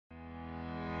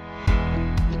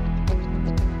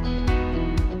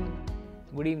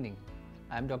Good evening.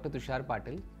 I am Dr. Tushar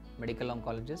Patil, Medical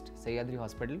Oncologist, Sahyadri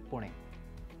Hospital, Pune.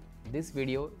 This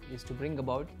video is to bring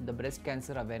about the breast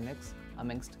cancer awareness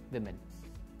amongst women.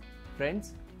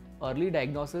 Friends, early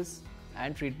diagnosis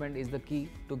and treatment is the key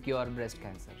to cure breast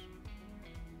cancer.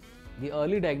 The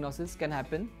early diagnosis can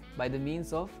happen by the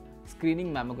means of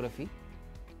screening mammography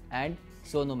and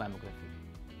sonomammography.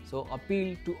 So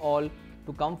appeal to all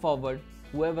to come forward,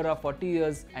 whoever are 40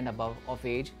 years and above of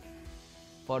age,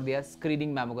 for their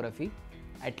screening mammography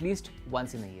at least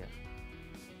once in a year.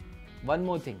 One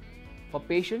more thing, for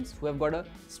patients who have got a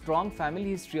strong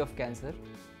family history of cancer,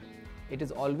 it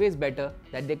is always better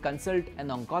that they consult an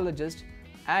oncologist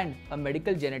and a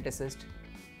medical geneticist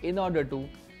in order to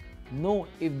know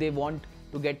if they want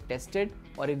to get tested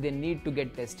or if they need to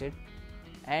get tested,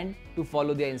 and to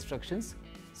follow their instructions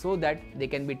so that they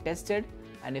can be tested,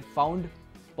 and if found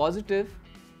positive,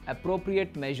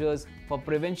 appropriate measures for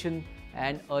prevention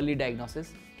and early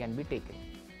diagnosis can be taken.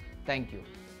 Thank you.